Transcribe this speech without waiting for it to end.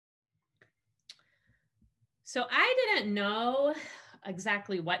So I didn't know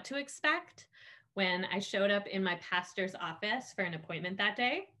exactly what to expect when I showed up in my pastor's office for an appointment that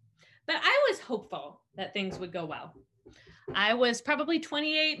day, but I was hopeful that things would go well. I was probably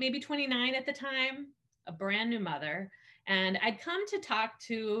 28, maybe 29 at the time, a brand new mother, and I'd come to talk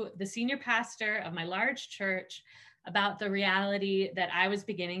to the senior pastor of my large church about the reality that I was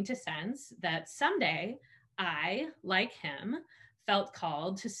beginning to sense that someday I, like him, felt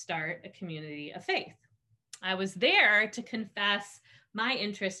called to start a community of faith. I was there to confess my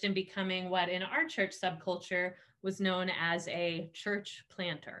interest in becoming what in our church subculture was known as a church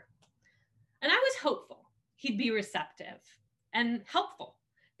planter. And I was hopeful he'd be receptive and helpful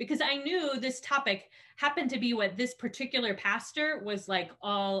because I knew this topic happened to be what this particular pastor was like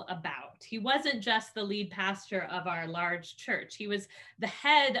all about. He wasn't just the lead pastor of our large church. He was the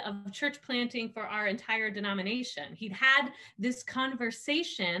head of church planting for our entire denomination. He'd had this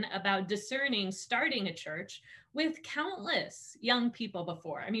conversation about discerning starting a church with countless young people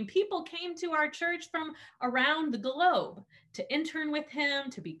before. I mean, people came to our church from around the globe to intern with him,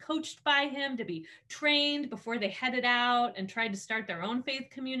 to be coached by him, to be trained before they headed out and tried to start their own faith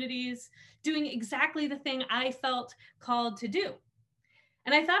communities, doing exactly the thing I felt called to do.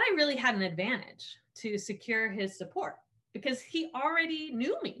 And I thought I really had an advantage to secure his support because he already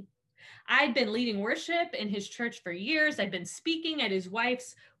knew me. I'd been leading worship in his church for years. I'd been speaking at his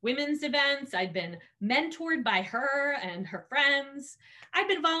wife's women's events. I'd been mentored by her and her friends. I'd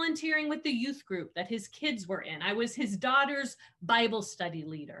been volunteering with the youth group that his kids were in. I was his daughter's Bible study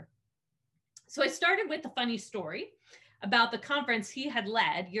leader. So I started with a funny story about the conference he had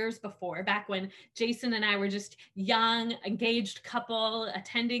led years before, back when Jason and I were just young, engaged couple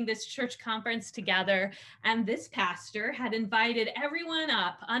attending this church conference together. And this pastor had invited everyone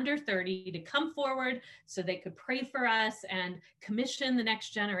up under 30 to come forward so they could pray for us and commission the next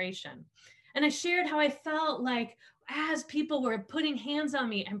generation. And I shared how I felt like as people were putting hands on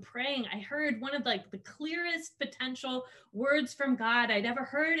me and praying, I heard one of the clearest potential words from God I'd ever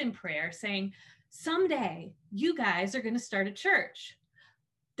heard in prayer saying, someday you guys are going to start a church.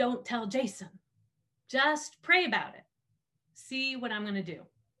 Don't tell Jason. Just pray about it. See what I'm going to do.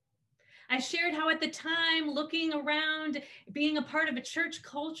 I shared how at the time, looking around, being a part of a church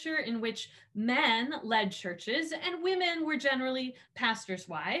culture in which men led churches and women were generally pastors'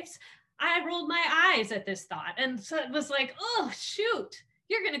 wives, I rolled my eyes at this thought. And so it was like, oh, shoot,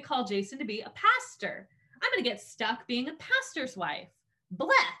 you're going to call Jason to be a pastor. I'm going to get stuck being a pastor's wife. Bleh.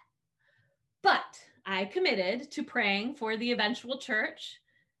 But I committed to praying for the eventual church.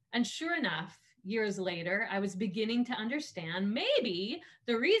 And sure enough, years later, I was beginning to understand maybe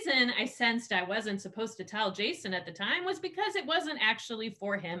the reason I sensed I wasn't supposed to tell Jason at the time was because it wasn't actually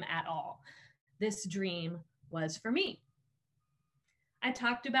for him at all. This dream was for me. I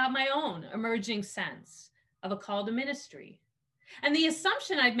talked about my own emerging sense of a call to ministry. And the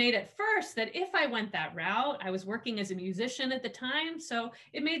assumption I'd made at first that if I went that route, I was working as a musician at the time, so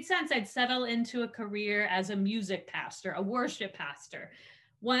it made sense I'd settle into a career as a music pastor, a worship pastor.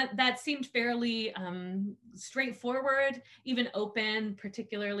 One that seemed fairly straightforward, even open,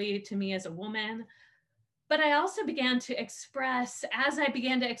 particularly to me as a woman. But I also began to express, as I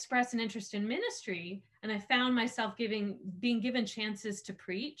began to express an interest in ministry, and I found myself being given chances to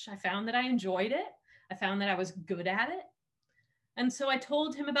preach, I found that I enjoyed it. I found that I was good at it. And so I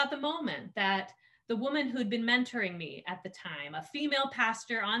told him about the moment that the woman who'd been mentoring me at the time, a female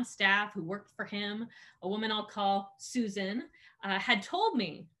pastor on staff who worked for him, a woman I'll call Susan, had told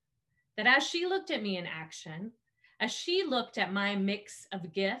me that as she looked at me in action, as she looked at my mix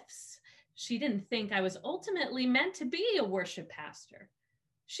of gifts, she didn't think I was ultimately meant to be a worship pastor.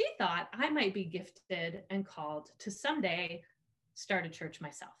 She thought I might be gifted and called to someday start a church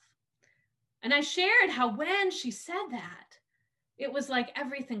myself. And I shared how when she said that, it was like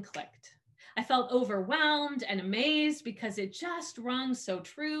everything clicked. I felt overwhelmed and amazed because it just rung so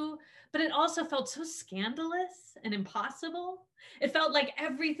true, but it also felt so scandalous and impossible. It felt like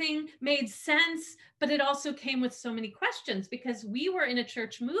everything made sense, but it also came with so many questions because we were in a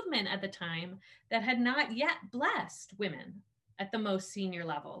church movement at the time that had not yet blessed women at the most senior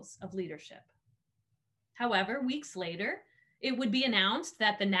levels of leadership. However, weeks later, it would be announced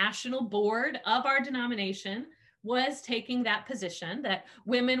that the national board of our denomination was taking that position, that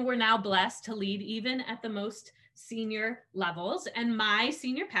women were now blessed to lead even at the most senior levels. And my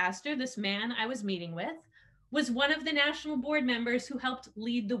senior pastor, this man I was meeting with, was one of the national board members who helped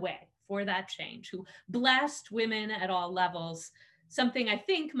lead the way for that change, who blessed women at all levels, something I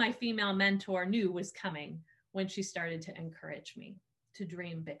think my female mentor knew was coming when she started to encourage me to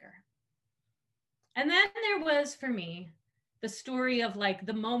dream bigger. And then there was, for me, the story of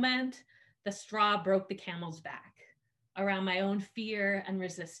the moment the straw broke the camel's back around my own fear and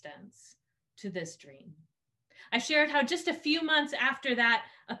resistance to this dream. I shared how just a few months after that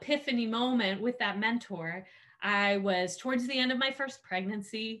epiphany moment with that mentor, I was towards the end of my first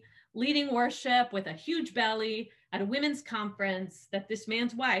pregnancy, leading worship with a huge belly at a women's conference that this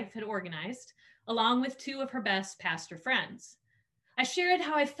man's wife had organized, along with two of her best pastor friends. I shared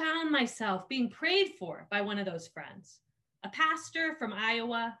how I found myself being prayed for by one of those friends, a pastor from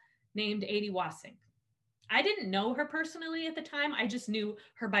Iowa named Adi Wassink. I didn't know her personally at the time. I just knew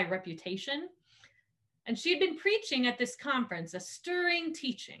her by reputation. And she'd been preaching at this conference, a stirring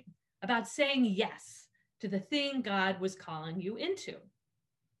teaching about saying yes to the thing God was calling you into.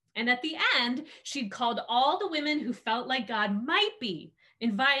 And at the end, she'd called all the women who felt like God might be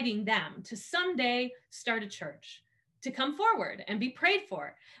inviting them to someday start a church, to come forward and be prayed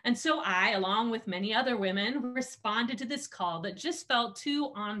for. And so I, along with many other women, responded to this call that just felt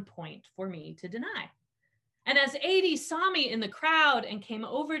too on point for me to deny. And as Adi saw me in the crowd and came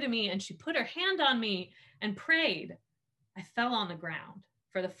over to me and she put her hand on me and prayed, I fell on the ground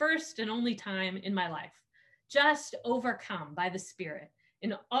for the first and only time in my life, just overcome by the Spirit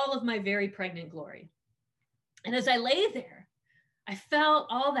in all of my very pregnant glory. And as I lay there, I felt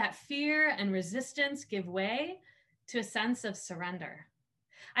all that fear and resistance give way to a sense of surrender.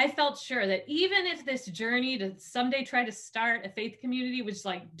 I felt sure that even if this journey to someday try to start a faith community was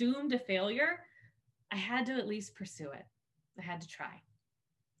like doomed to failure, I had to at least pursue it. I had to try.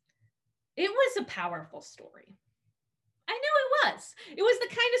 It was a powerful story. I knew it was. It was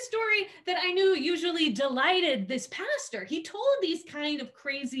the kind of story that I knew usually delighted this pastor. He told these kind of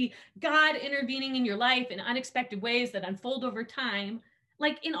crazy God intervening in your life in unexpected ways that unfold over time,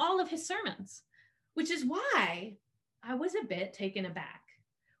 like in all of his sermons, which is why I was a bit taken aback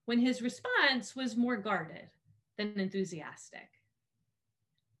when his response was more guarded than enthusiastic.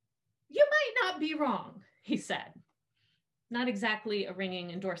 You might not be wrong, he said. Not exactly a ringing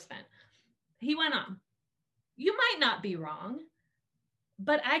endorsement. He went on. You might not be wrong,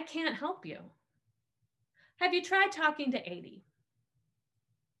 but I can't help you. Have you tried talking to Adi?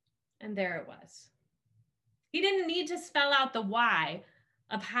 And there it was. He didn't need to spell out the why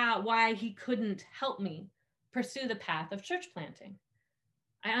of why he couldn't help me pursue the path of church planting.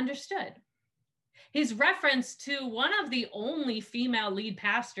 I understood. His reference to one of the only female lead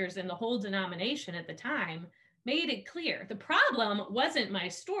pastors in the whole denomination at the time made it clear the problem wasn't my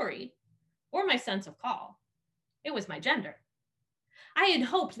story or my sense of call. It was my gender. I had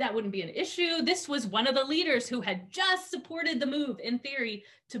hoped that wouldn't be an issue. This was one of the leaders who had just supported the move in theory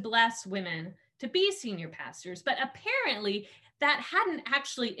to bless women to be senior pastors, but apparently that hadn't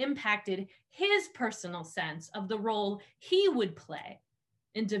actually impacted his personal sense of the role he would play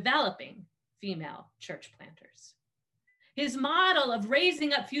in developing female church planters. His model of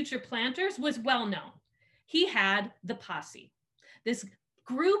raising up future planters was well known. He had the posse, this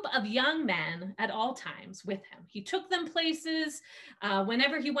group of young men at all times with him. He took them places.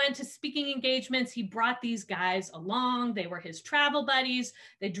 Whenever he went to speaking engagements, he brought these guys along. They were his travel buddies.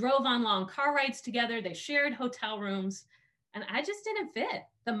 They drove on long car rides together. They shared hotel rooms. And I just didn't fit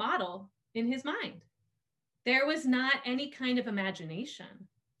the model in his mind. There was not any kind of imagination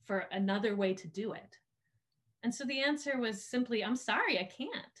for another way to do it. And so the answer was simply, I'm sorry, I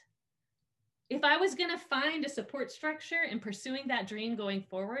can't. If I was going to find a support structure in pursuing that dream going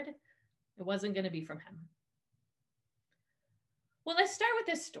forward, it wasn't going to be from him. Well, let's start with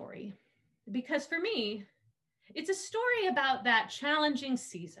this story, because for me, it's a story about that challenging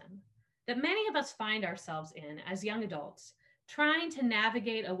season that many of us find ourselves in as young adults, trying to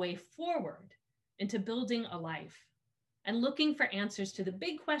navigate a way forward into building a life and looking for answers to the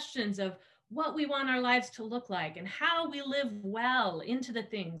big questions of what we want our lives to look like and how we live well into the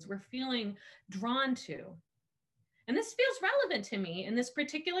things we're feeling drawn to. And this feels relevant to me in this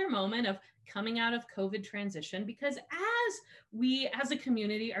particular moment of coming out of COVID transition, because as we as a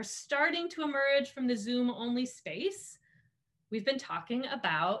community are starting to emerge from the Zoom only space, we've been talking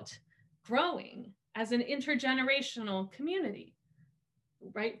about growing as an intergenerational community,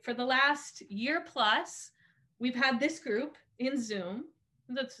 right? For the last year plus, we've had this group in Zoom.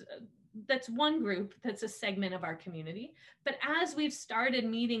 That's one group, that's a segment of our community. But as we've started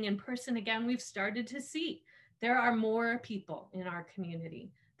meeting in person again, we've started to see there are more people in our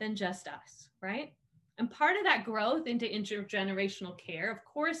community than just us, right? And part of that growth into intergenerational care, of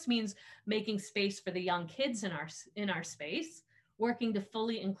course, means making space for the young kids in our space, working to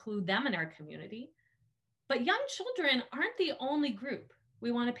fully include them in our community. But young children aren't the only group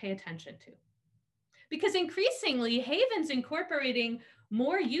we want to pay attention to. Because increasingly, Haven's incorporating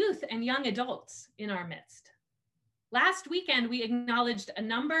more youth and young adults in our midst. Last weekend, we acknowledged a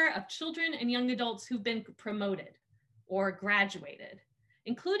number of children and young adults who've been promoted or graduated,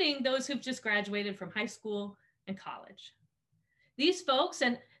 including those who've just graduated from high school and college. These folks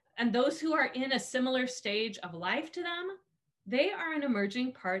and those who are in a similar stage of life to them, they are an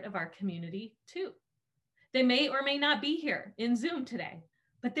emerging part of our community too. They may or may not be here in Zoom today,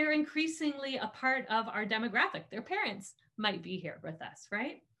 but they're increasingly a part of our demographic. Their parents might be here with us,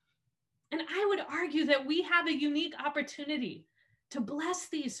 right? And I would argue that we have a unique opportunity to bless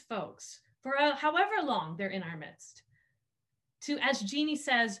these folks for however long they're in our midst, to, as Jeannie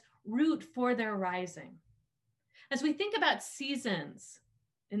says, root for their rising. As we think about seasons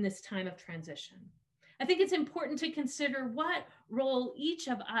in this time of transition, I think it's important to consider what role each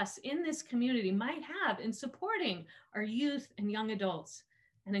of us in this community might have in supporting our youth and young adults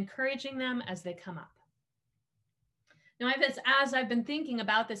and encouraging them as they come up. Now, as I've been thinking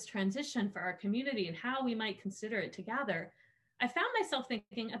about this transition for our community and how we might consider it together, I found myself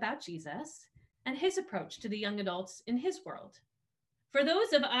thinking about Jesus and his approach to the young adults in his world. For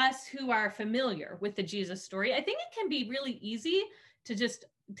those of us who are familiar with the Jesus story, I think it can be really easy to just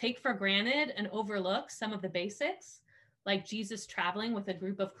take for granted and overlook some of the basics, like Jesus traveling with a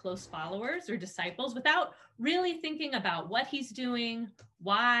group of close followers or disciples without really thinking about what he's doing,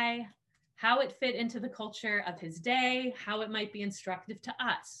 why, how it fit into the culture of his day, how it might be instructive to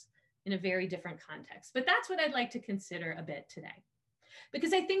us in a very different context. But that's what I'd like to consider a bit today,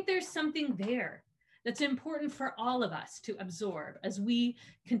 because I think there's something there that's important for all of us to absorb as we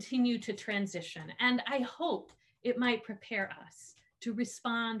continue to transition. And I hope it might prepare us to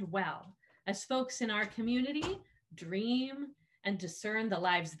respond well as folks in our community dream and discern the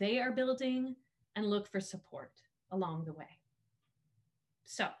lives they are building and look for support along the way.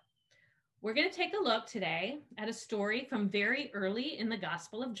 So we're going to take a look today at a story from very early in the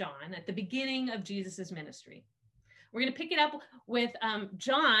Gospel of John, at the beginning of Jesus's ministry. We're going to pick it up with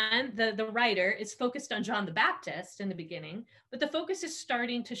John, the writer, is focused on John the Baptist in the beginning, but the focus is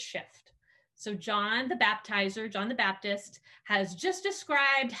starting to shift. So John the Baptizer, John the Baptist, has just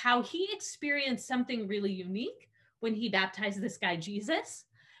described how he experienced something really unique when he baptized this guy Jesus,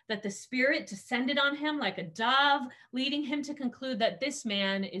 that the Spirit descended on him like a dove, leading him to conclude that this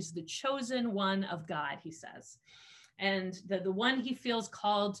man is the chosen one of God, he says, and the one he feels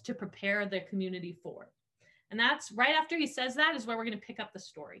called to prepare the community for. And that's right after he says that is where we're going to pick up the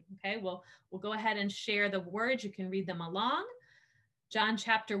story. Okay, we'll go ahead and share the words. You can read them along. John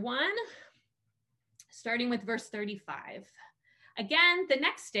chapter 1, starting with verse 35. Again, the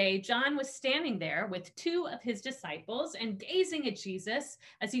next day, John was standing there with two of his disciples and gazing at Jesus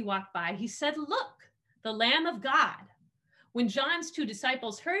as he walked by. He said, "Look, the Lamb of God." When John's two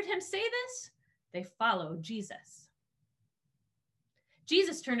disciples heard him say this, they followed Jesus.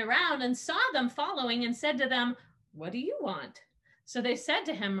 Jesus turned around and saw them following and said to them, "What do you want?" So they said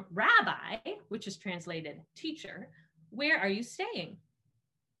to him, "Rabbi," which is translated teacher, "where are you staying?"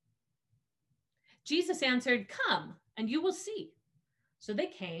 Jesus answered, "Come, and you will see." So they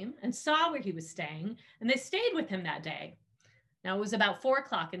came and saw where he was staying, and they stayed with him that day. Now it was about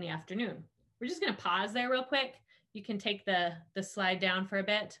 4:00 in the afternoon. We're just going to pause there real quick. You can take the slide down for a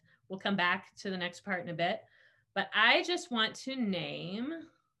bit. We'll come back to the next part in a bit. But I just want to name, let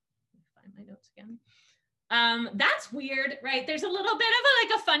me find my notes again. That's weird, right? There's a little bit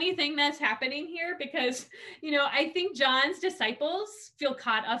of a funny thing that's happening here because, I think John's disciples feel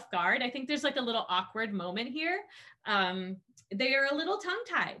caught off guard. I think there's like a little awkward moment here. They are a little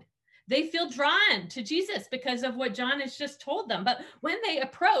tongue-tied. They feel drawn to Jesus because of what John has just told them. But when they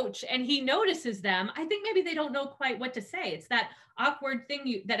approach and he notices them, I think maybe they don't know quite what to say. It's that awkward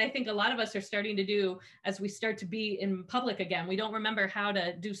thing that I think a lot of us are starting to do as we start to be in public again. We don't remember how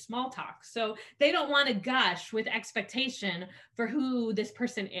to do small talk. So they don't want to gush with expectation for who this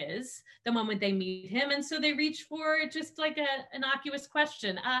person is the moment they meet him. And so they reach for just like an innocuous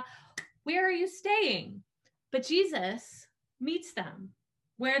question. Where are you staying? But Jesus meets them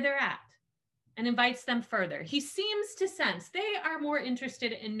where they're at and invites them further. He seems to sense they are more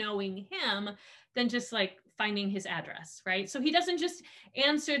interested in knowing him than just like finding his address, right? So he doesn't just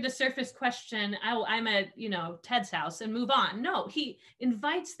answer the surface question, "Oh, I'm at, Ted's house," and move on. No, he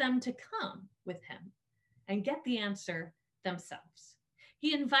invites them to come with him and get the answer themselves.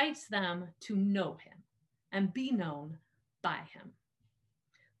 He invites them to know him and be known by him.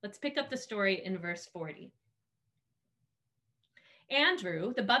 Let's pick up the story in verse 40.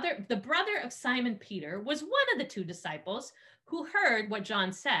 Andrew, the brother of Simon Peter, was one of the two disciples who heard what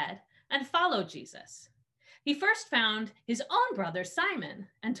John said and followed Jesus. He first found his own brother Simon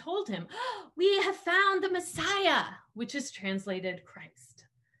and told him, "We have found the Messiah," which is translated Christ.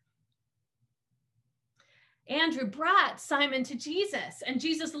 Andrew brought Simon to Jesus, and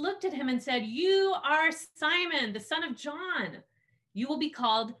Jesus looked at him and said, "You are Simon, the son of John. You will be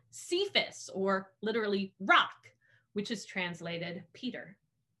called Cephas," or literally rock, which is translated Peter.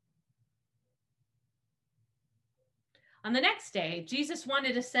 On the next day, Jesus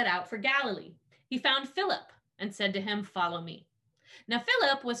wanted to set out for Galilee. He found Philip and said to him, "Follow me." Now,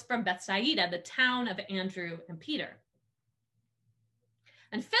 Philip was from Bethsaida, the town of Andrew and Peter.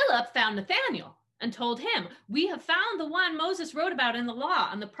 And Philip found Nathanael and told him, "We have found the one Moses wrote about in the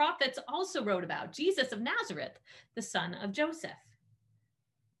law and the prophets also wrote about, Jesus of Nazareth, the son of Joseph."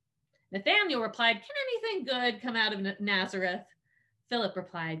 Nathanael replied, "Can anything good come out of Nazareth?" Philip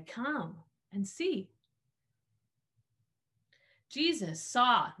replied, "Come and see." Jesus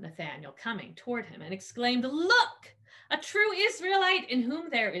saw Nathanael coming toward him and exclaimed, "Look, a true Israelite in whom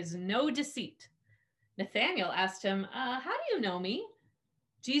there is no deceit." Nathanael asked him, "How do you know me?"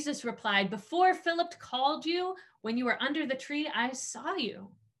 Jesus replied, "Before Philip called you, when you were under the tree, I saw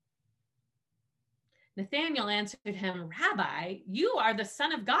you." Nathanael answered him, "Rabbi, you are the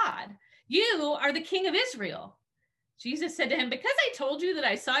Son of God. You are the King of Israel." Jesus said to him, "Because I told you that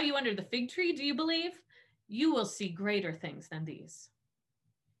I saw you under the fig tree, do you believe? You will see greater things than these."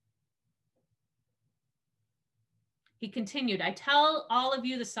 He continued, "I tell all of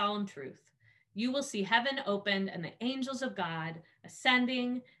you the solemn truth. You will see heaven opened and the angels of God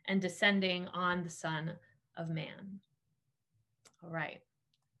ascending and descending on the Son of Man." All right.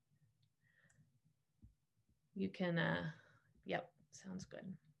 You can, yep, sounds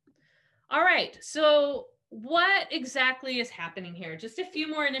good. All right. So what exactly is happening here? Just a few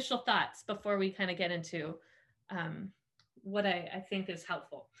more initial thoughts before we kind of get into what I think is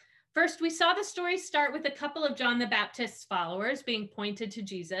helpful. First, we saw the story start with a couple of John the Baptist's followers being pointed to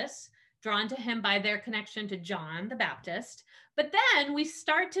Jesus, drawn to him by their connection to John the Baptist. But then we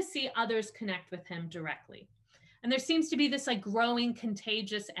start to see others connect with him directly. And there seems to be this like growing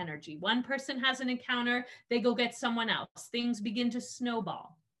contagious energy. One person has an encounter, they go get someone else. Things begin to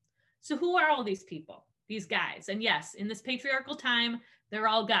snowball. So who are all these people? These guys. And yes, in this patriarchal time, they're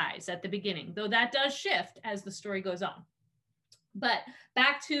all guys at the beginning, though that does shift as the story goes on. But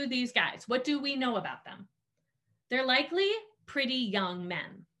back to these guys. What do we know about them? They're likely pretty young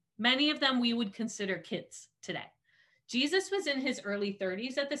men. Many of them we would consider kids today. Jesus was in his early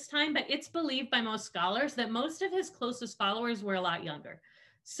 30s at this time, but it's believed by most scholars that most of his closest followers were a lot younger.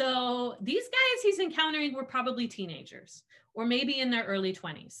 So these guys he's encountering were probably teenagers, or maybe in their early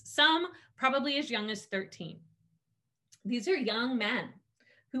 20s, some probably as young as 13. These are young men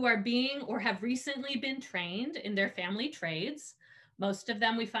who are being or have recently been trained in their family trades. Most of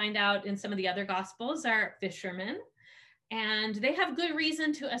them, we find out in some of the other gospels, are fishermen. And they have good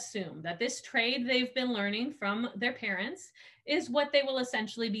reason to assume that this trade they've been learning from their parents is what they will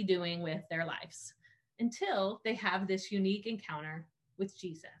essentially be doing with their lives until they have this unique encounter with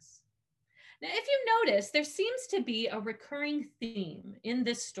Jesus. Now, if you notice, there seems to be a recurring theme in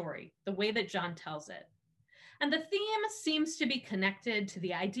this story, the way that John tells it. And the theme seems to be connected to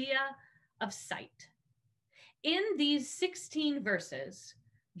the idea of sight. In these 16 verses,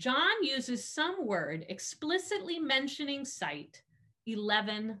 John uses some word explicitly mentioning sight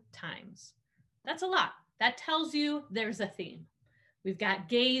 11 times. That's a lot. That tells you there's a theme. We've got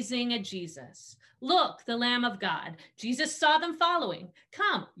gazing at Jesus. Look, the Lamb of God. Jesus saw them following.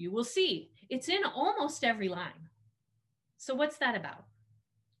 Come, you will see. It's in almost every line. So what's that about?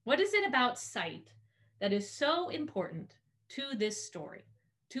 What is it about sight that is so important to this story,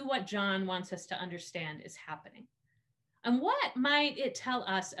 to what John wants us to understand is happening? And what might it tell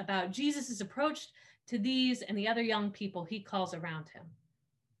us about Jesus's approach to these and the other young people he calls around him?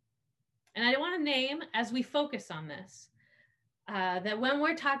 And I want to name, as we focus on this, that when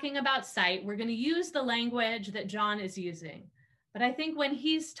we're talking about sight, we're going to use the language that John is using. But I think when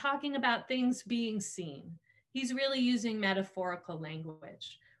he's talking about things being seen, he's really using metaphorical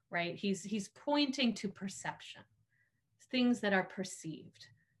language, right? He's pointing to perception, things that are perceived,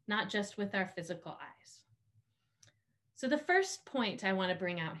 not just with our physical eyes. So the first point I want to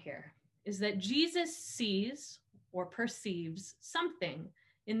bring out here is that Jesus sees or perceives something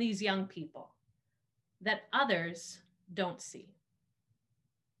in these young people that others don't see.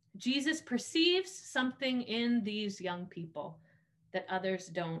 Jesus perceives something in these young people that others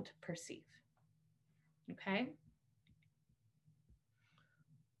don't perceive. Okay?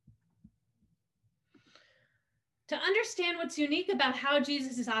 To understand what's unique about how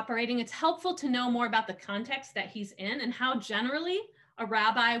Jesus is operating, it's helpful to know more about the context that he's in and how generally a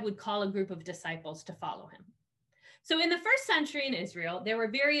rabbi would call a group of disciples to follow him. So in the first century in Israel, there were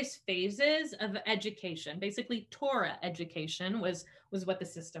various phases of education. Basically, Torah education was what the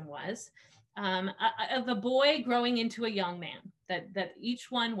system was. of a boy growing into a young man that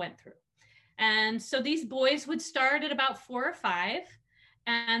each one went through. And so these boys would start at about 4 or 5,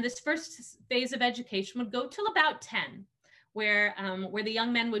 and this first phase of education would go till about 10, where the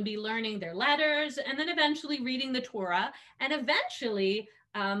young men would be learning their letters and then eventually reading the Torah. And eventually,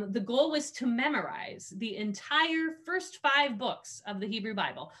 the goal was to memorize the entire first 5 books of the Hebrew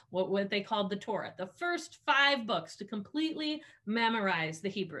Bible, what they called the Torah, the first 5 books, to completely memorize the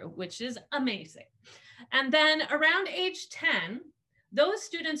Hebrew, which is amazing. And then around age 10, those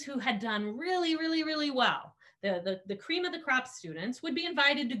students who had done really, really, really well, the cream of the crop students, would be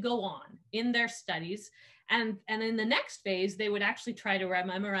invited to go on in their studies. And in the next phase, they would actually try to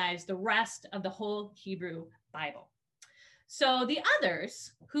memorize the rest of the whole Hebrew Bible. So the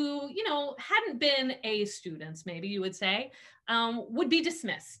others who, hadn't been A students, maybe you would say, would be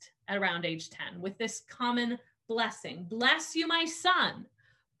dismissed at around age 10 with this common blessing. Bless you, my son.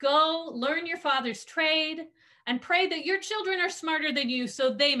 Go learn your father's trade and pray that your children are smarter than you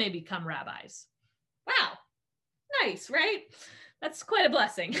so they may become rabbis. Wow, nice, right? That's quite a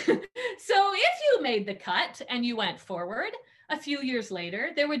blessing. So if you made the cut and you went forward, a few years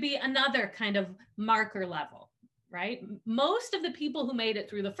later, there would be another kind of marker level, right? Most of the people who made it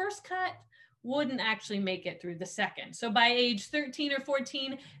through the first cut wouldn't actually make it through the second. So by age 13 or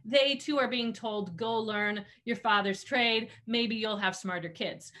 14, they too are being told, go learn your father's trade. Maybe you'll have smarter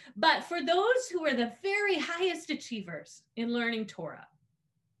kids. But for those who are the very highest achievers in learning Torah,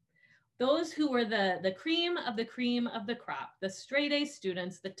 those who were the cream of the cream of the crop, the straight A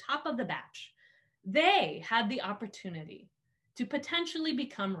students, the top of the batch, they had the opportunity to potentially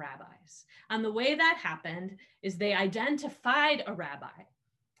become rabbis. And the way that happened is they identified a rabbi.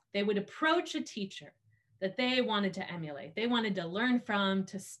 They would approach a teacher that they wanted to emulate. They wanted to learn from,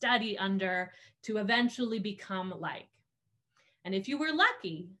 to study under, to eventually become like. And if you were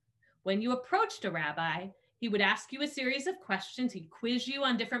lucky, when you approached a rabbi, he would ask you a series of questions. He'd quiz you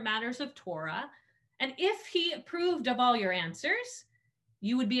on different matters of Torah. And if he approved of all your answers,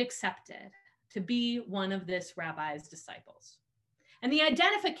 you would be accepted to be one of this rabbi's disciples. And the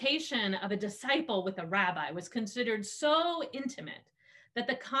identification of a disciple with a rabbi was considered so intimate that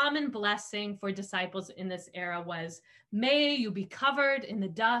the common blessing for disciples in this era was, may you be covered in the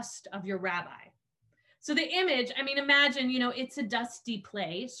dust of your rabbi. So the image, imagine, it's a dusty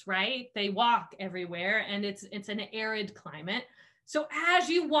place, right? They walk everywhere and it's an arid climate. So as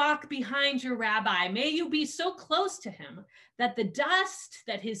you walk behind your rabbi, may you be so close to him that the dust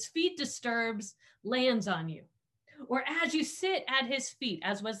that his feet disturbs lands on you. Or as you sit at his feet,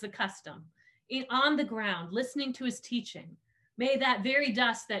 as was the custom, on the ground, listening to his teaching, may that very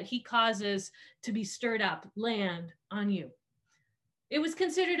dust that he causes to be stirred up land on you. It was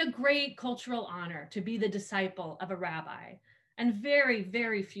considered a great cultural honor to be the disciple of a rabbi, and very,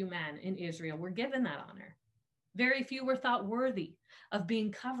 very few men in Israel were given that honor. Very few were thought worthy of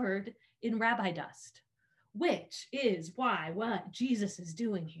being covered in rabbi dust, which is why what Jesus is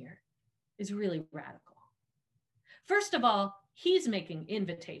doing here is really radical. First of all, he's making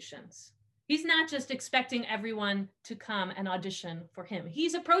invitations. He's not just expecting everyone to come and audition for him.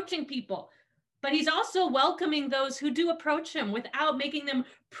 He's approaching people, but he's also welcoming those who do approach him without making them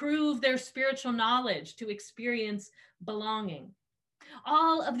prove their spiritual knowledge to experience belonging.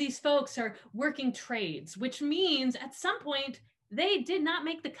 All of these folks are working trades, which means at some point they did not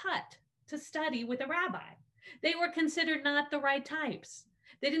make the cut to study with a rabbi. They were considered not the right types.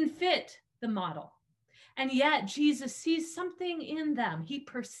 They didn't fit the model. And yet Jesus sees something in them. He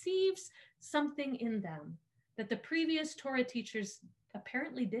perceives something in them that the previous Torah teachers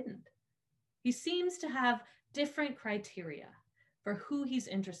apparently didn't. He seems to have different criteria for who he's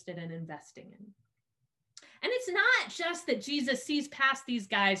interested in investing in. And it's not just that Jesus sees past these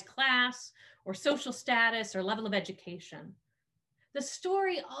guys' class or social status or level of education. The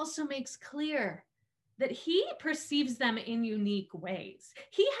story also makes clear that he perceives them in unique ways.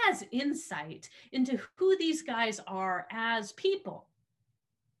 He has insight into who these guys are as people.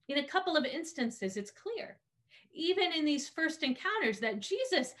 In a couple of instances, it's clear, even in these first encounters, that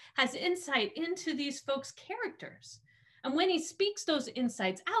Jesus has insight into these folks' characters. And when he speaks those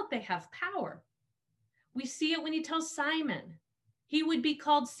insights out, they have power. We see it when he tells Simon he would be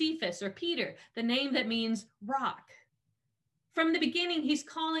called Cephas, or Peter, the name that means rock. From the beginning, he's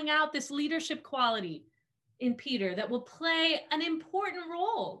calling out this leadership quality in Peter that will play an important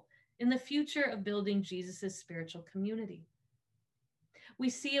role in the future of building Jesus's spiritual community. We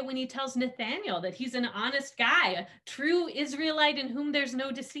see it when he tells Nathanael that he's an honest guy, a true Israelite in whom there's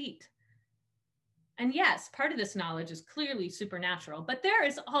no deceit. And yes, part of this knowledge is clearly supernatural, but there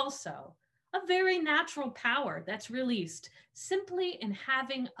is also a very natural power that's released simply in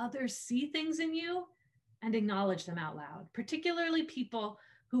having others see things in you and acknowledge them out loud, particularly people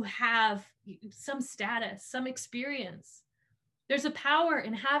who have some status, some experience. There's a power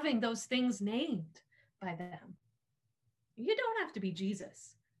in having those things named by them. You don't have to be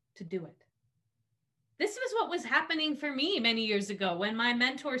Jesus to do it. This was what was happening for me many years ago when my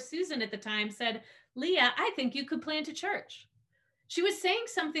mentor, Susan, at the time said, Leah, I think you could plant a church. She was saying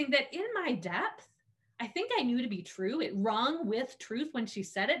something that in my depth, I think I knew to be true. It rung with truth when she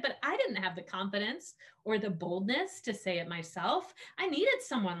said it, but I didn't have the confidence or the boldness to say it myself. I needed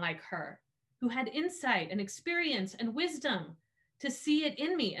someone like her who had insight and experience and wisdom to see it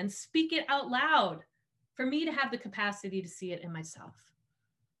in me and speak it out loud for me to have the capacity to see it in myself.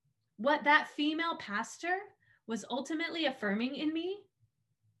 What that female pastor was ultimately affirming in me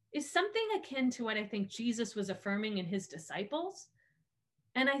is something akin to what I think Jesus was affirming in his disciples.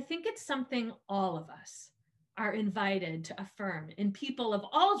 And I think it's something all of us are invited to affirm in people of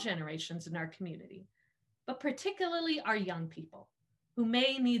all generations in our community, but particularly our young people who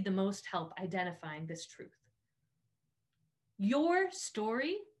may need the most help identifying this truth. Your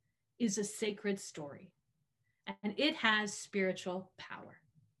story is a sacred story, and it has spiritual power.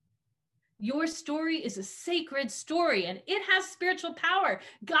 Your story is a sacred story, and it has spiritual power.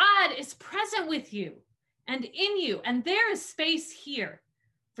 God is present with you and in you, and there is space here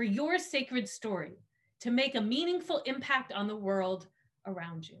for your sacred story to make a meaningful impact on the world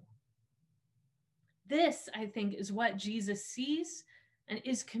around you. This, I think, is what Jesus sees and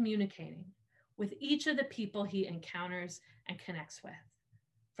is communicating with each of the people he encounters and connects with.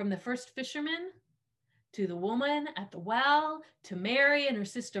 From the first fisherman to the woman at the well, to Mary and her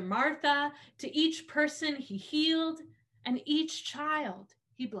sister Martha, to each person he healed and each child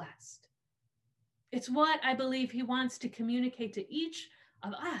he blessed. It's what I believe he wants to communicate to each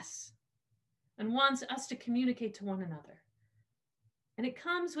of us and wants us to communicate to one another. And it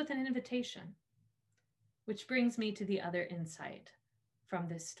comes with an invitation, which brings me to the other insight from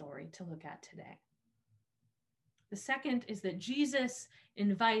this story to look at today. The second is that Jesus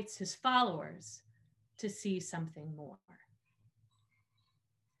invites his followers to see something more.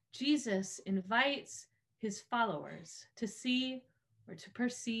 Jesus invites his followers to see or to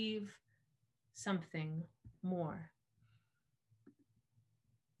perceive something more.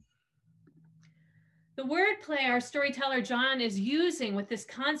 The wordplay our storyteller John is using with this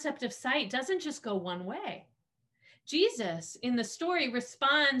concept of sight doesn't just go one way. Jesus in the story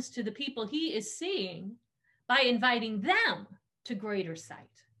responds to the people he is seeing by inviting them to greater sight.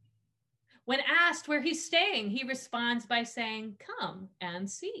 When asked where he's staying, he responds by saying, "Come and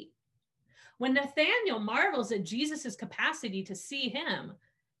see." When Nathanael marvels at Jesus's capacity to see him,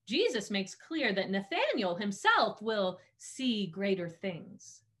 Jesus makes clear that Nathanael himself will see greater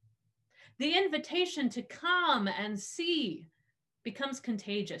things. The invitation to come and see becomes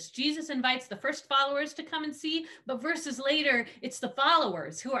contagious. Jesus invites the first followers to come and see, but verses later, it's the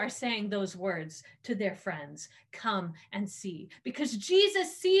followers who are saying those words to their friends, "Come and see." Because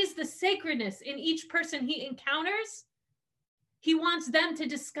Jesus sees the sacredness in each person he encounters. He wants them to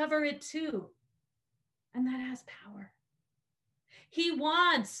discover it too. And that has power. He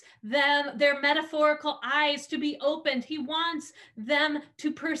wants them, their metaphorical eyes to be opened. He wants them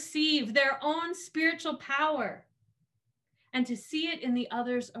to perceive their own spiritual power and to see it in the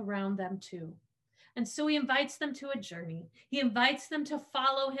others around them too. And so he invites them to a journey. He invites them to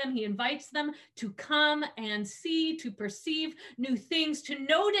follow him. He invites them to come and see, to perceive new things, to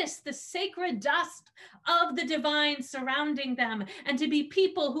notice the sacred dust of the divine surrounding them, and to be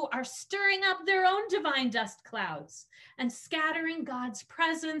people who are stirring up their own divine dust clouds and scattering God's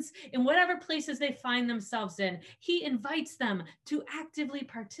presence in whatever places they find themselves in. He invites them to actively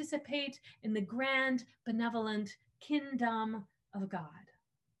participate in the grand, benevolent kingdom of God.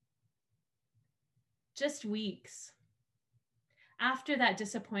 Just weeks after that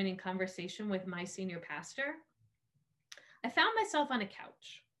disappointing conversation with my senior pastor, I found myself on a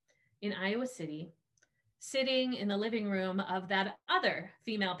couch in Iowa City, sitting in the living room of that other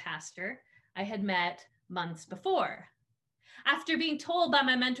female pastor I had met months before. After being told by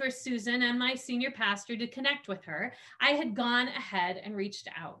my mentor, Susan, and my senior pastor to connect with her, I had gone ahead and reached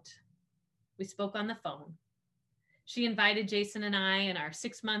out. We spoke on the phone. She invited Jason and I and our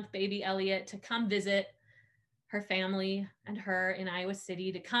 6-month baby Elliot to come visit her family and her in Iowa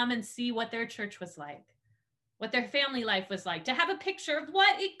City, to come and see what their church was like, what their family life was like, to have a picture of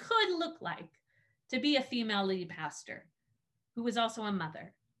what it could look like to be a female lead pastor who was also a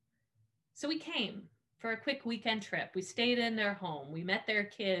mother. So we came for a quick weekend trip. We stayed in their home. We met their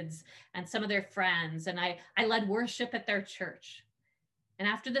kids and some of their friends, and I led worship at their church. And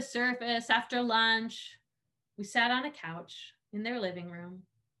after the service, after lunch, we sat on a couch in their living room,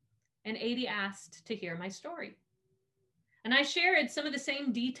 and Adi asked to hear my story. And I shared some of the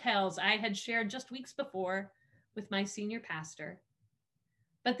same details I had shared just weeks before with my senior pastor.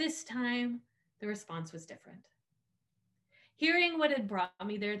 But this time, the response was different. Hearing what had brought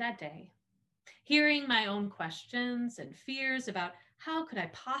me there that day, hearing my own questions and fears about how could I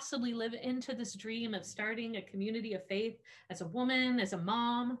possibly live into this dream of starting a community of faith as a woman, as a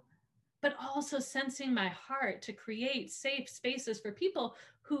mom, but also sensing my heart to create safe spaces for people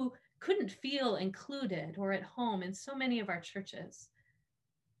who couldn't feel included or at home in so many of our churches.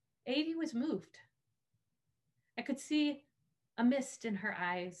 Adi was moved. I could see a mist in her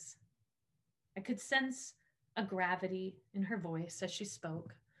eyes. I could sense a gravity in her voice as she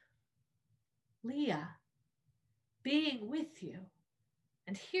spoke. Leah, being with you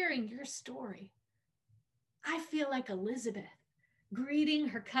and hearing your story, I feel like Elizabeth greeting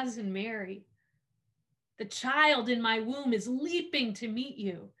her cousin Mary. The child in my womb is leaping to meet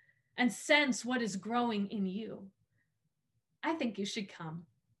you and sense what is growing in you. I think you should come.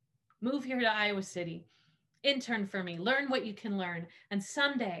 Move here to Iowa City. Intern for me. Learn what you can learn. And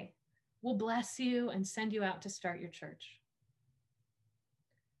someday we'll bless you and send you out to start your church.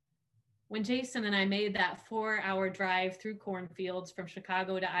 When Jason and I made that 4-hour drive through cornfields from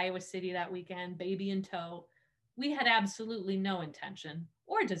Chicago to Iowa City that weekend, baby in tow, we had absolutely no intention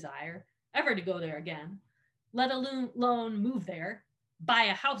or desire ever to go there again, let alone move there, buy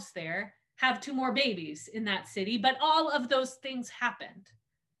a house there, have 2 more babies in that city. But all of those things happened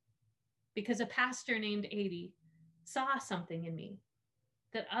because a pastor named Adi saw something in me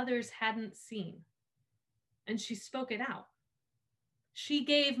that others hadn't seen, and she spoke it out. She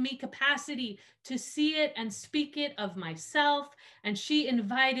gave me capacity to see it and speak it of myself, and she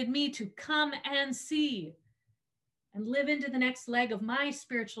invited me to come and see and live into the next leg of my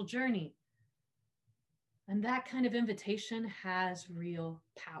spiritual journey. And that kind of invitation has real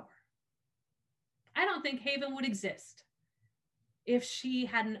power. I don't think Haven would exist if she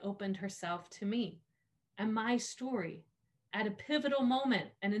hadn't opened herself to me and my story at a pivotal moment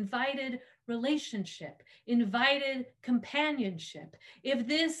and invited relationship, invited companionship. If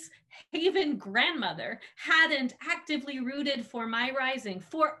this Haven grandmother hadn't actively rooted for my rising,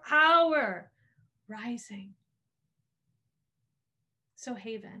 for our rising. So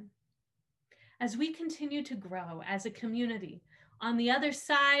Haven, as we continue to grow as a community on the other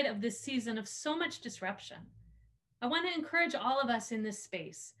side of this season of so much disruption, I want to encourage all of us in this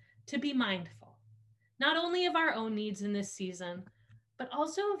space to be mindful, not only of our own needs in this season, but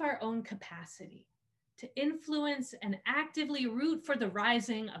also of our own capacity to influence and actively root for the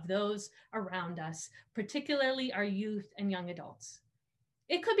rising of those around us, particularly our youth and young adults.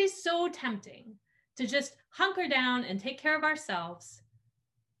 It could be so tempting to just hunker down and take care of ourselves.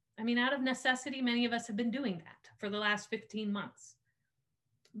 I mean, out of necessity, many of us have been doing that for the last 15 months.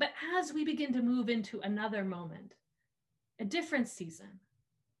 But as we begin to move into another moment, a different season,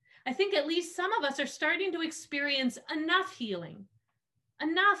 I think at least some of us are starting to experience enough healing,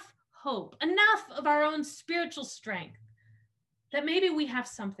 enough hope, enough of our own spiritual strength that maybe we have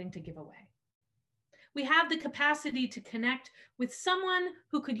something to give away. We have the capacity to connect with someone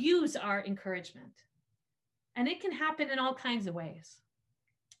who could use our encouragement. And it can happen in all kinds of ways.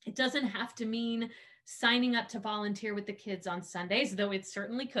 It doesn't have to mean signing up to volunteer with the kids on Sundays, though it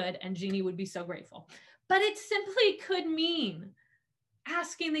certainly could, and Jeannie would be so grateful. But it simply could mean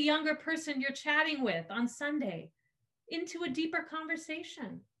asking the younger person you're chatting with on Sunday into a deeper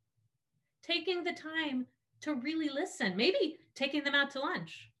conversation, taking the time to really listen, maybe taking them out to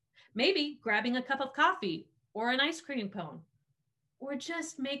lunch, maybe grabbing a cup of coffee or an ice cream cone, or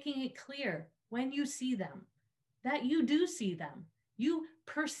just making it clear when you see them that you do see them, you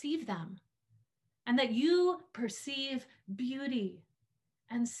perceive them, and that you perceive beauty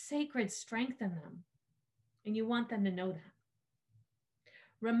and sacred strength in them, and you want them to know that.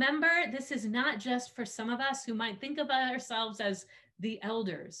 Remember, this is not just for some of us who might think of ourselves as the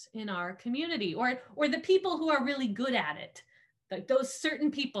elders in our community, or the people who are really good at it, like those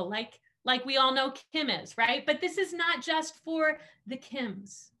certain people, like we all know Kim is, right? But this is not just for the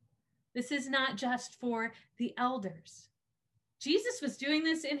Kims. This is not just for the elders. Jesus was doing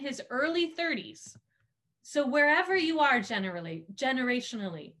this in his early 30s. So wherever you are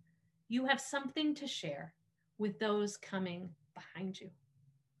generationally, you have something to share with those coming behind you.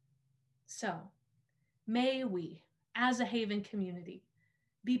 So may we, as a Haven community,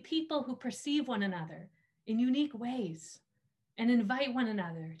 be people who perceive one another in unique ways and invite one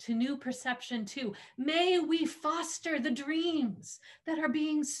another to new perception too. May we foster the dreams that are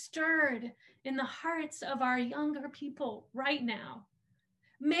being stirred in the hearts of our younger people right now.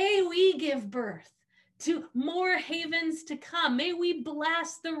 May we give birth to more havens to come. May we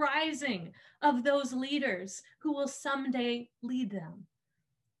bless the rising of those leaders who will someday lead them.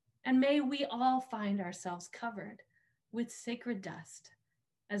 And may we all find ourselves covered with sacred dust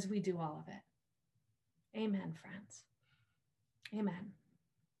as we do all of it. Amen, friends. Amen.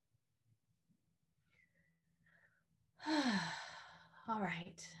 All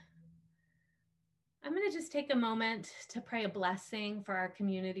right. I'm going to just take a moment to pray a blessing for our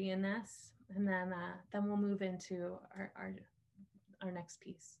community in this, and then we'll move into our next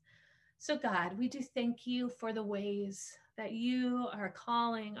piece. So God, we do thank you for the ways that you are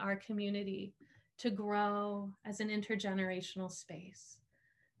calling our community to grow as an intergenerational space,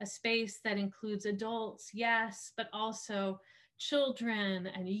 a space that includes adults, yes, but also children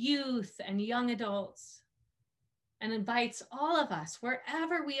and youth and young adults, and invites all of us,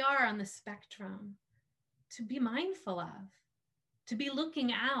 wherever we are on the spectrum, to be mindful of, to be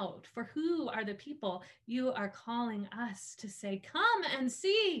looking out for who are the people you are calling us to say, come and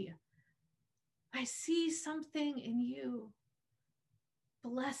see. I see something in you.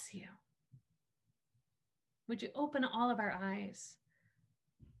 Bless you. Would you open all of our eyes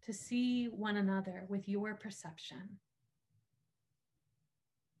to see one another with your perception?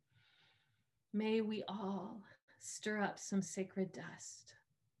 May we all stir up some sacred dust.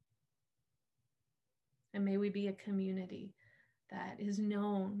 And may we be a community that is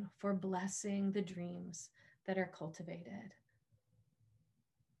known for blessing the dreams that are cultivated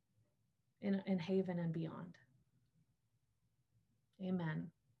in Haven and beyond.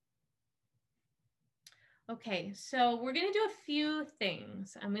 Amen. Okay, so we're going to do a few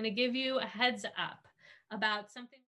things. I'm going to give you a heads up about something.